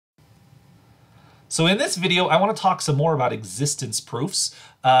So in this video, I want to talk some more about existence proofs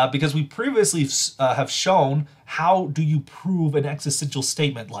because we previously have shown how do you prove an existential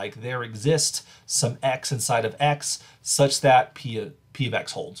statement like there exists some x inside of x such that p of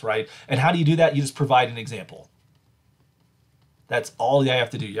x holds, right? And how do you do that? You just provide an example. That's all you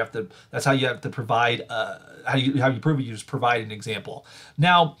have to do. That's how you have to provide, how you prove it, you just provide an example.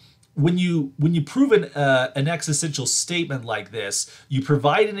 Now, when you prove an existential statement like this, you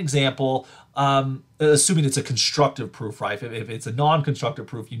provide an example, assuming it's a constructive proof, right? If it's a non-constructive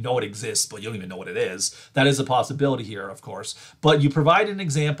proof, you know it exists, but you don't even know what it is. That is a possibility here, of course. But you provide an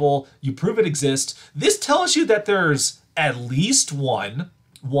example, you prove it exists. This tells you that there's at least one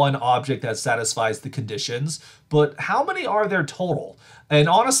object that satisfies the conditions, but how many are there total? And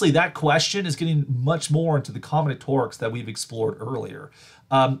honestly, that question is getting much more into the combinatorics that we've explored earlier.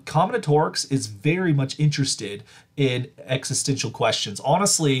 Combinatorics is very much interested in existential questions.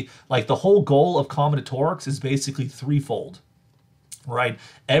 Honestly, like the whole goal of combinatorics is basically threefold, right?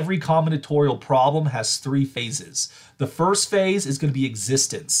 Every combinatorial problem has three phases. The first phase is going to be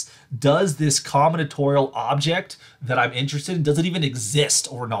existence. Does this combinatorial object that I'm interested in, does it even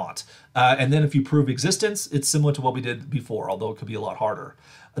exist or not? And then if you prove existence, it's similar to what we did before, although it could be a lot harder.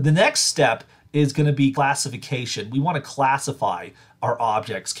 The next step is going to be classification. We want to classify our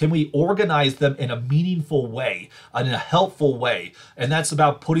objects. Can we organize them in a meaningful way, in a helpful way? And that's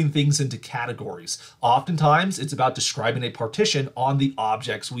about putting things into categories. Oftentimes, it's about describing a partition on the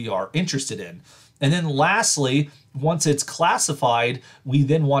objects we are interested in. And then lastly, once it's classified, we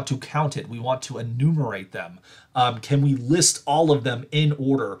then want to count it. We want to enumerate them. Can we list all of them in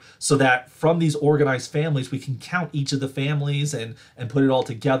order so that from these organized families, we can count each of the families and put it all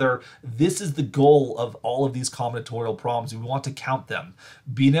together? This is the goal of all of these combinatorial problems. We want to count them.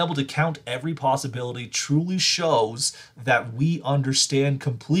 Being able to count every possibility truly shows that we understand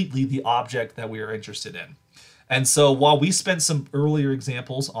completely the object that we are interested in. And so while we spent some earlier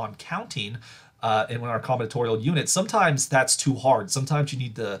examples on counting, in our combinatorial unit, sometimes that's too hard. Sometimes you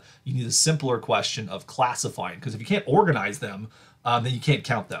need the simpler question of classifying, because if you can't organize them, then you can't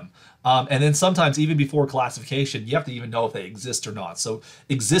count them. And then sometimes even before classification, you have to even know if they exist or not. So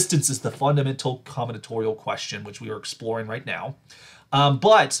existence is the fundamental combinatorial question, which we are exploring right now.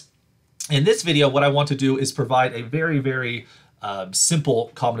 But in this video, what I want to do is provide a very, very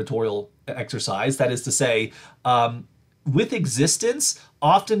simple combinatorial exercise. That is to say, with existence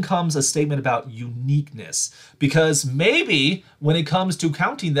often comes a statement about uniqueness, because maybe when it comes to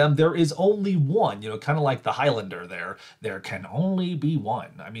counting them, there is only one, kind of like the Highlander there can only be one.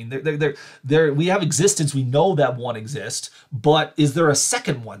 I mean, we have existence, we know that one exists, but is there a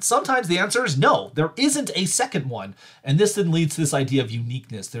second one? Sometimes the answer is no, there isn't a second one. And this then leads to this idea of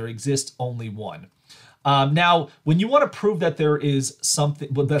uniqueness. There exists only one. Now, when you want to prove that there is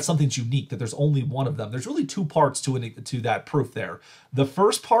something, that something's unique, that there's only one of them, there's really two parts to that proof there. The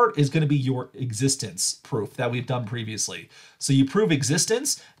first part is going to be your existence proof that we've done previously. So you prove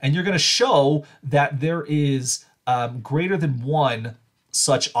existence, and you're going to show that there is greater than one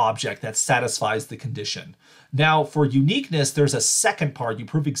such object that satisfies the condition. Now, for uniqueness, there's a second part. You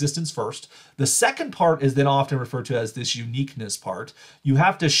prove existence first. The second part is then often referred to as this uniqueness part. You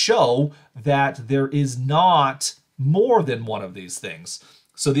have to show that there is not more than one of these things.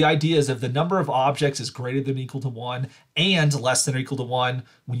 So the idea is if the number of objects is greater than or equal to 1 and less than or equal to 1,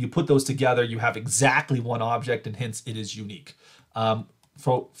 when you put those together, you have exactly one object, and hence it is unique.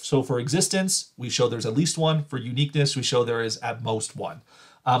 So for existence, we show there's at least one. For uniqueness, we show there is at most one.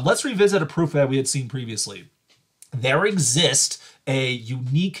 Let's revisit a proof that we had seen previously. There exists a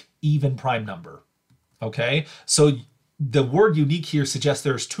unique even prime number, okay? So the word unique here suggests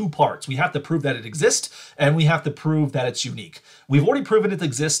there's two parts. We have to prove that it exists, and we have to prove that it's unique. We've already proven it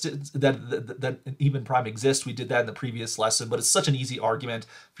exists, that an even prime exists. We did that in the previous lesson, but it's such an easy argument.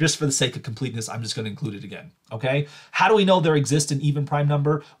 Just for the sake of completeness, I'm just going to include it again, okay? How do we know there exists an even prime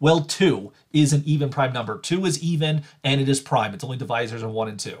number? Well, 2 is an even prime number. 2 is even, and it is prime. Its only divisors are 1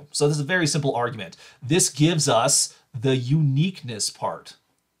 and 2. So this is a very simple argument. This gives us the uniqueness part.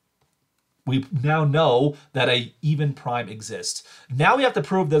 We now know that an even prime exists. Now we have to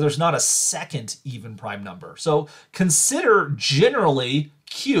prove that there's not a second even prime number. So consider generally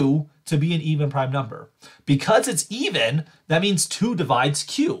Q to be an even prime number. Because it's even, that means 2 divides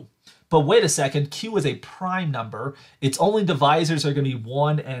Q. But wait a second, Q is a prime number. Its only divisors are going to be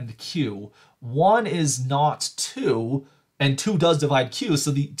 1 and Q. 1 is not 2, and 2 does divide Q,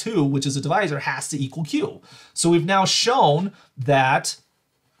 so the 2, which is a divisor, has to equal Q. So we've now shown that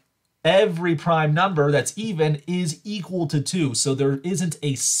every prime number that's even is equal to 2, so there isn't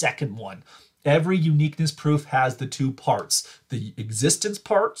a second one. Every uniqueness proof has the two parts. The existence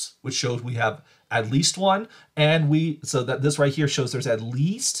parts, which shows we have at least one, and so that this right here shows there's at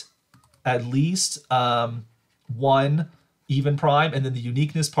least one even prime, and then the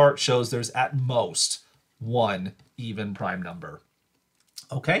uniqueness part shows there's at most one even prime number.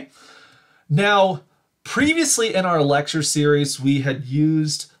 Okay? Now, previously in our lecture series, we had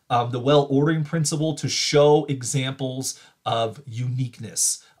used the well-ordering principle to show examples of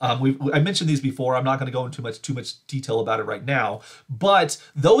uniqueness. I mentioned these before. I'm not going to go into too much detail about it right now, but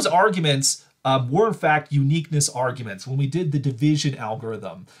those arguments were in fact uniqueness arguments. When we did the division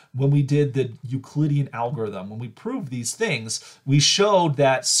algorithm, when we did the Euclidean algorithm, when we proved these things, we showed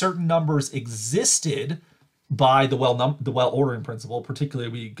that certain numbers existed by the well-ordering principle.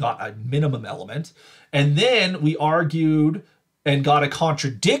 Particularly, we got a minimum element, and then we argued and got a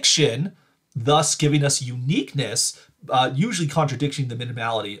contradiction, thus giving us uniqueness, usually contradicting the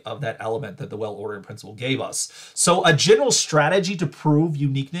minimality of that element that the well-ordering principle gave us. So a general strategy to prove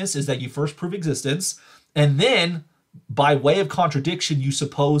uniqueness is that you first prove existence, and then by way of contradiction, you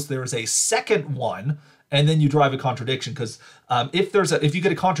suppose there is a second one, and then you derive a contradiction, because if you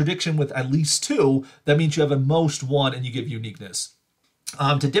get a contradiction with at least two, that means you have at most one and you give uniqueness.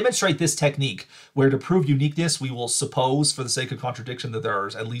 To demonstrate this technique, where to prove uniqueness, we will suppose, for the sake of contradiction, that there are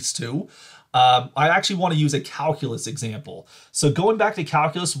at least two. I actually want to use a calculus example. So going back to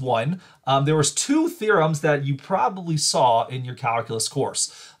Calculus 1, there was two theorems that you probably saw in your calculus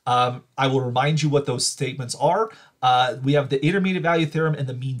course. I will remind you what those statements are. We have the intermediate value theorem and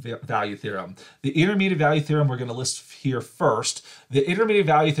the mean value theorem. The intermediate value theorem we're going to list here first. The intermediate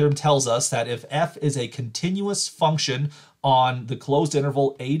value theorem tells us that if f is a continuous function on the closed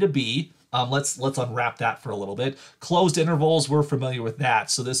interval a to b, let's unwrap that for a little bit. Closed intervals, we're familiar with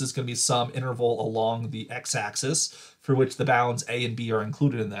that. So this is going to be some interval along the x-axis for which the bounds a and b are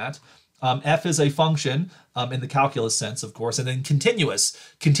included in that. F is a function in the calculus sense, of course, and then continuous.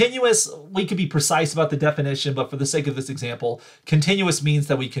 Continuous, we could be precise about the definition, but for the sake of this example, continuous means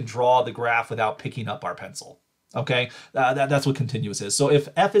that we can draw the graph without picking up our pencil. Okay, that's what continuous is. So if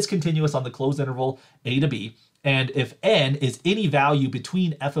f is continuous on the closed interval a to b, and if n is any value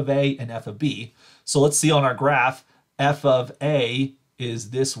between f of a and f of b, so let's see on our graph, f of a is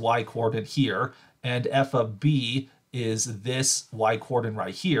this y-coordinate here, and f of b is this y-coordinate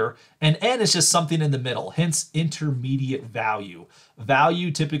right here, and n is just something in the middle, hence intermediate value. Value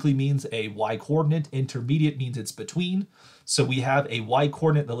typically means a y-coordinate, intermediate means it's between, so we have a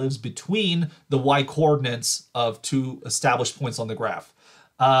y-coordinate that lives between the y-coordinates of two established points on the graph.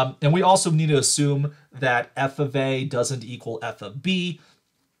 And we also need to assume that f of a doesn't equal f of b,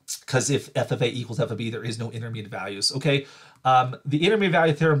 because if f of a equals f of b, there is no intermediate values, okay? The intermediate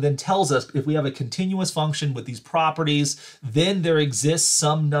value theorem then tells us if we have a continuous function with these properties, then there exists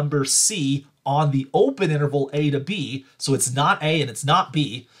some number c on the open interval a to b, so it's not a and it's not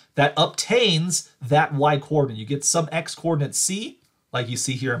b, that obtains that y-coordinate. You get some x-coordinate c, like you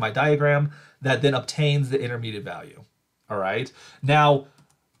see here in my diagram, that then obtains the intermediate value, all right? Now,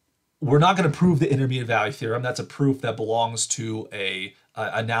 we're not going to prove the intermediate value theorem. That's a proof that belongs to a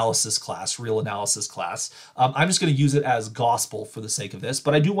analysis class, real analysis class. I'm just going to use it as gospel for the sake of this,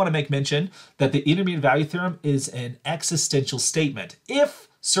 but I do want to make mention that the intermediate value theorem is an existential statement. If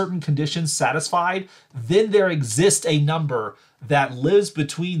certain conditions satisfied, then there exists a number that lives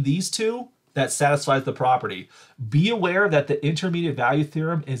between these two that satisfies the property. Be aware that the intermediate value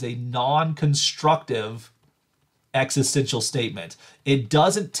theorem is a non-constructive existential statement. It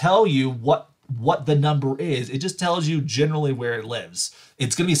doesn't tell you what the number is. It just tells you generally where it lives.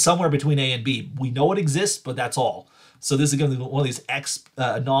 It's going to be somewhere between A and B. We know it exists, but that's all. So this is going to be one of these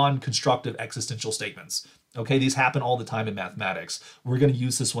non-constructive existential statements. Okay, these happen all the time in mathematics. We're going to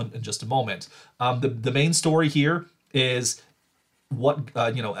use this one in just a moment. The main story here is what,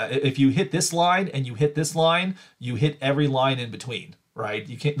 if you hit this line and you hit this line, you hit every line in between, right?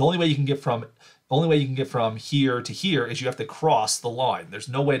 You can't, the only way you can get from here to here is you have to cross the line. There's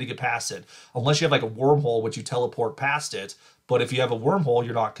no way to get past it unless you have like a wormhole which you teleport past it. But if you have a wormhole,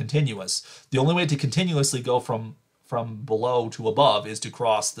 you're not continuous. The only way to continuously go from below to above is to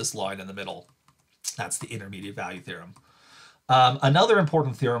cross this line in the middle. That's the intermediate value theorem. Another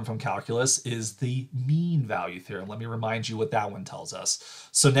important theorem from calculus is the mean value theorem. Let me remind you what that one tells us.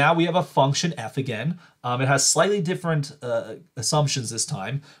 So now we have a function f again. It has slightly different assumptions this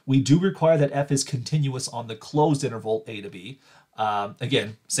time. We do require that f is continuous on the closed interval a to b.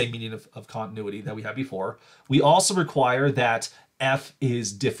 Again, same meaning of continuity that we had before. We also require that f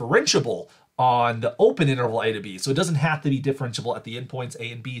is differentiable on the open interval a to b. So it doesn't have to be differentiable at the endpoints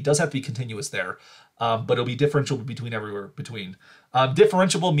a and b. It does have to be continuous there, but it'll be differentiable between everywhere between.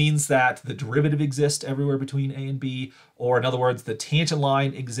 Differentiable means that the derivative exists everywhere between a and b, or in other words, the tangent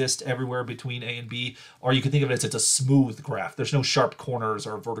line exists everywhere between a and b, or you can think of it as it's a smooth graph. There's no sharp corners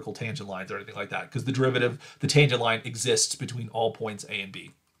or vertical tangent lines or anything like that, because the derivative, the tangent line, exists between all points a and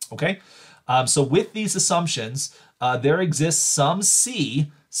b. Okay? So with these assumptions, there exists some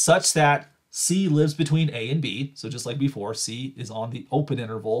c such that c lives between a and b. So just like before, c is on the open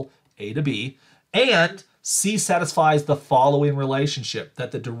interval a to b. And c satisfies the following relationship,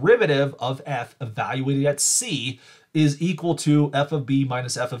 that the derivative of f evaluated at c is equal to f of b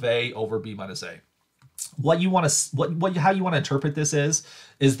minus f of a over b minus a. How you want to interpret this is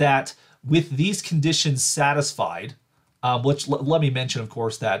that with these conditions satisfied, which let me mention, of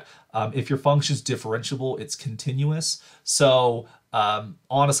course, that if your function's differentiable, it's continuous. So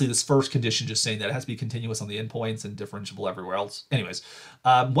honestly, this first condition just saying that it has to be continuous on the endpoints and differentiable everywhere else. Anyways,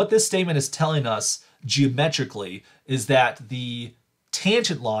 what this statement is telling us geometrically is that the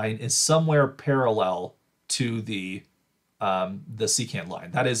tangent line is somewhere parallel to the secant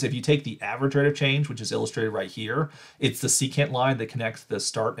line. That is, if you take the average rate of change, which is illustrated right here, it's the secant line that connects the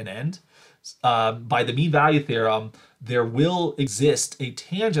start and end. By the mean value theorem, there will exist a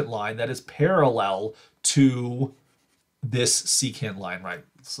tangent line that is parallel to this secant line, right?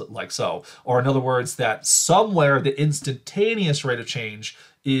 So, like so. Or in other words, that somewhere the instantaneous rate of change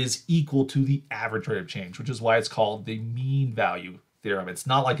is equal to the average rate of change, which is why it's called the mean value theorem. It's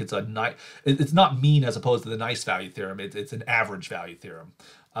not like it's not mean as opposed to the nice value theorem. It's an average value theorem.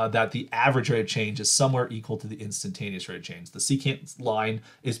 That the average rate of change is somewhere equal to the instantaneous rate of change. The secant line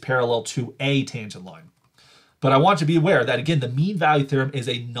is parallel to a tangent line. But I want you to be aware that, again, the mean value theorem is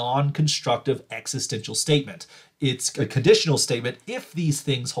a non-constructive existential statement. It's a conditional statement. If these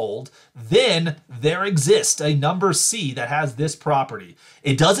things hold, then there exists a number c that has this property.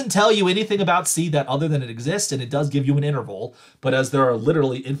 It doesn't tell you anything about c that other than it exists, and it does give you an interval. But as there are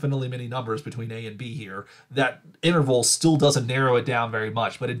literally infinitely many numbers between a and b here, that interval still doesn't narrow it down very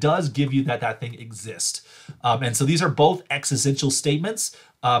much. But it does give you that thing exists. And so these are both existential statements.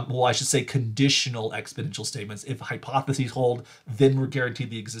 Well, I should say conditional exponential statements. If hypotheses hold, then we're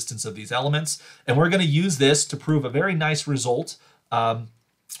guaranteed the existence of these elements. And we're going to use this to prove a very nice result.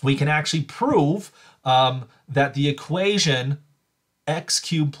 We can actually prove that the equation x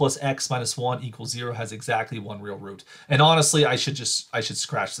cubed plus x minus 1 equals 0 has exactly one real root. And honestly, I should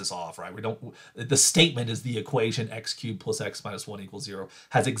scratch this off, right? The statement is the equation x cubed plus x minus 1 equals 0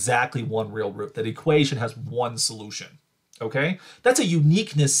 has exactly one real root. That equation has one solution. Okay, that's a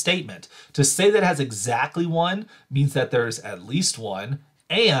uniqueness statement. To say that it has exactly one means that there's at least one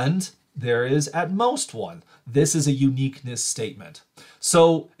and there is at most one. This is a uniqueness statement.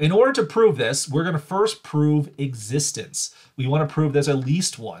 So in order to prove this, we're going to first prove existence. We want to prove there's at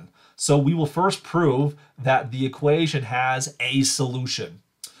least one. So we will first prove that the equation has a solution.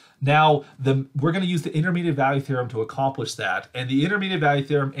 Now, we're going to use the intermediate value theorem to accomplish that. And the intermediate value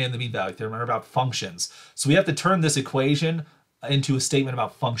theorem and the mean value theorem are about functions. So we have to turn this equation into a statement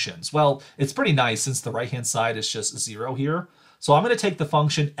about functions. Well, it's pretty nice since the right-hand side is just 0 here. So I'm going to take the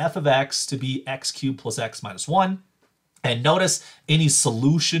function f of x to be x cubed plus x minus 1. And notice any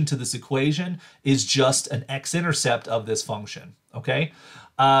solution to this equation is just an x-intercept of this function. Okay?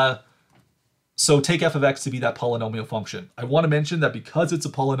 So take f of x to be that polynomial function. I want to mention that because it's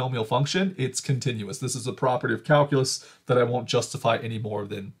a polynomial function, it's continuous. This is a property of calculus that I won't justify any more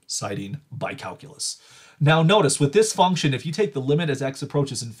than citing by calculus. Now notice, with this function, if you take the limit as x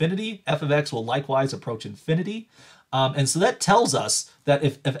approaches infinity, f of x will likewise approach infinity. And so that tells us that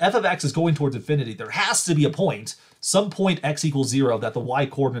if f of x is going towards infinity, there has to be a point, some point x equals 0, that the y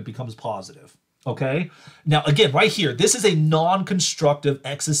coordinate becomes positive. Okay? Now, again, right here, this is a non-constructive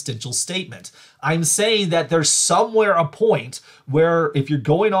existential statement. I'm saying that there's somewhere a point where if you're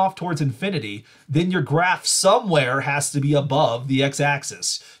going off towards infinity, then your graph somewhere has to be above the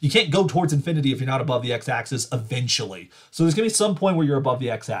x-axis. You can't go towards infinity if you're not above the x-axis eventually. So there's going to be some point where you're above the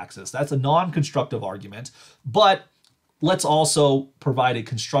x-axis. That's a non-constructive argument, but let's also provide a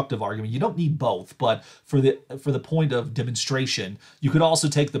constructive argument. You don't need both, but for the point of demonstration, you could also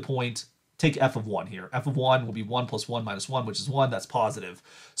take the point. Take f of 1 here. F of 1 will be 1 plus 1 minus 1, which is 1. That's positive.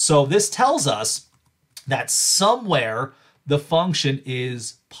 So this tells us that somewhere the function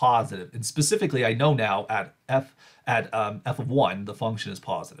is positive. And specifically, I know now at f of 1, the function is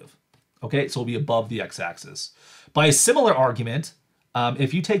positive. Okay, so it'll be above the x-axis. By a similar argument,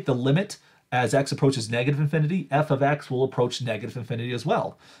 if you take the limit as x approaches negative infinity, f of x will approach negative infinity as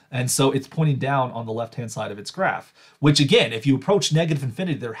well. And so it's pointing down on the left-hand side of its graph, which again, if you approach negative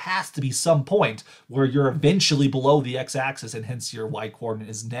infinity, there has to be some point where you're eventually below the x-axis and hence your y-coordinate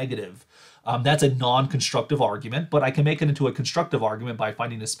is negative. That's a non-constructive argument, but I can make it into a constructive argument by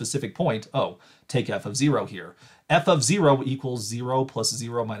finding a specific point. Oh, take f of 0 here. F of 0 equals 0 plus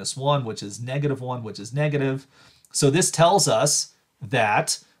 0 minus 1, which is negative 1, which is negative. So this tells us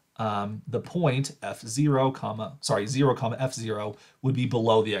that the point f0, 0, f0 would be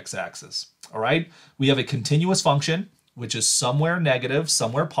below the x-axis. All right? We have a continuous function, which is somewhere negative,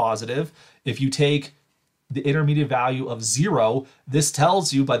 somewhere positive. If you take the intermediate value of 0, this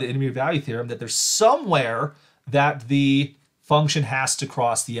tells you by the intermediate value theorem that there's somewhere that the function has to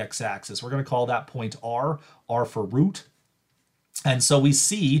cross the x-axis. We're going to call that point r for root. And so we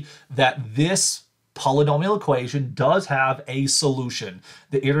see that this polynomial equation does have a solution.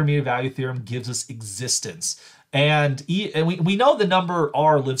 The intermediate value theorem gives us existence. And we know the number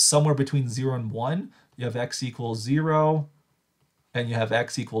r lives somewhere between 0 and 1. You have x equals 0, and you have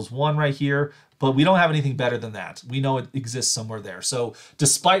x equals 1 right here. But we don't have anything better than that. We know it exists somewhere there. So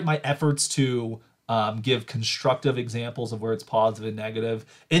despite my efforts to give constructive examples of where it's positive and negative,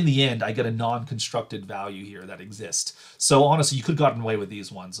 in the end, I get a non-constructed value here that exists. So honestly, you could have gotten away with these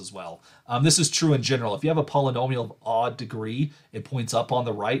ones as well. This is true in general. If you have a polynomial of odd degree, it points up on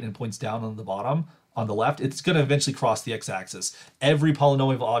the right and points down on the bottom. On the left, it's going to eventually cross the x-axis. Every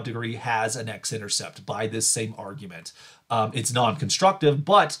polynomial of odd degree has an x-intercept by this same argument. It's non-constructive,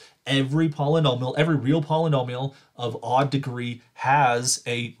 but every real polynomial of odd degree has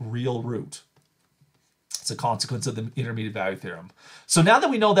a real root. It's a consequence of the intermediate value theorem. So now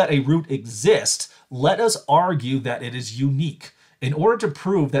that we know that a root exists, let us argue that it is unique. In order to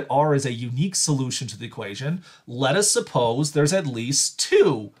prove that r is a unique solution to the equation, let us suppose there's at least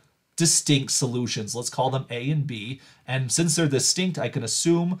two distinct solutions. Let's call them A and B. And since they're distinct, I can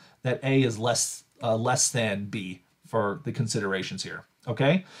assume that A is less than B for the considerations here.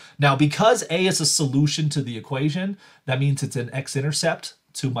 Okay? Now, because A is a solution to the equation, that means it's an x-intercept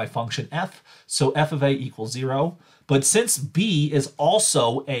to my function f. So f of A equals 0. But since B is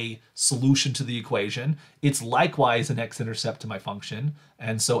also a solution to the equation, it's likewise an x-intercept to my function.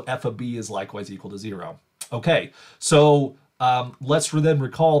 And so f of B is likewise equal to 0. Okay, so let's then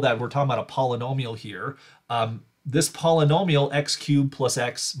recall that we're talking about a polynomial here. This polynomial, x cubed plus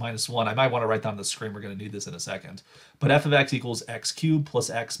x minus 1, I might want to write down the screen. We're going to need this in a second. But f of x equals x cubed plus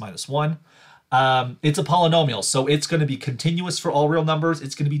x minus 1. It's a polynomial, so it's going to be continuous for all real numbers.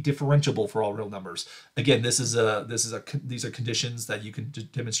 It's going to be differentiable for all real numbers. Again, these are conditions that you can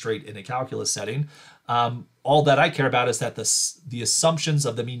demonstrate in a calculus setting. All that I care about is that the assumptions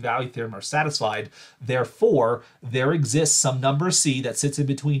of the mean value theorem are satisfied. Therefore, there exists some number c that sits in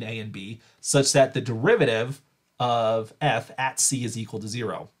between a and b, such that the derivative of f at c is equal to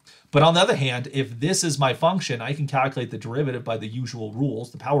 0. But on the other hand, if this is my function, I can calculate the derivative by the usual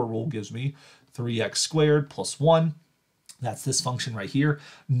rules. The power rule gives me 3x squared plus 1. That's this function right here.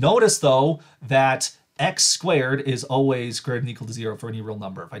 Notice, though, that x squared is always greater than or equal to 0 for any real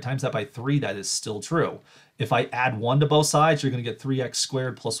number. If I times that by 3, that is still true. If I add 1 to both sides, you're going to get 3x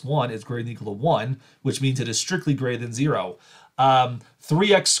squared plus 1 is greater than or equal to 1, which means it is strictly greater than 0.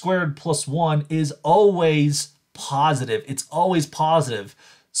 3x squared plus 1 is always positive. It's always positive.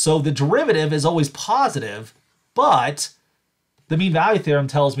 So the derivative is always positive, but the mean value theorem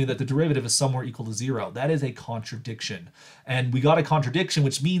tells me that the derivative is somewhere equal to 0. That is a contradiction. And we got a contradiction,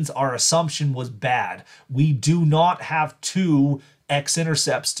 which means our assumption was bad. We do not have two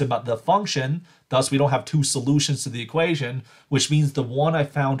x-intercepts to the function, thus we don't have two solutions to the equation, which means the one I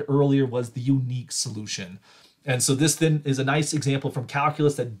found earlier was the unique solution. And so this then is a nice example from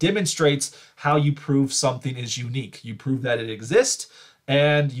calculus that demonstrates how you prove something is unique. You prove that it exists,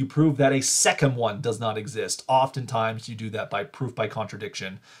 and you prove that a second one does not exist. Oftentimes you do that by proof by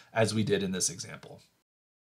contradiction, as we did in this example.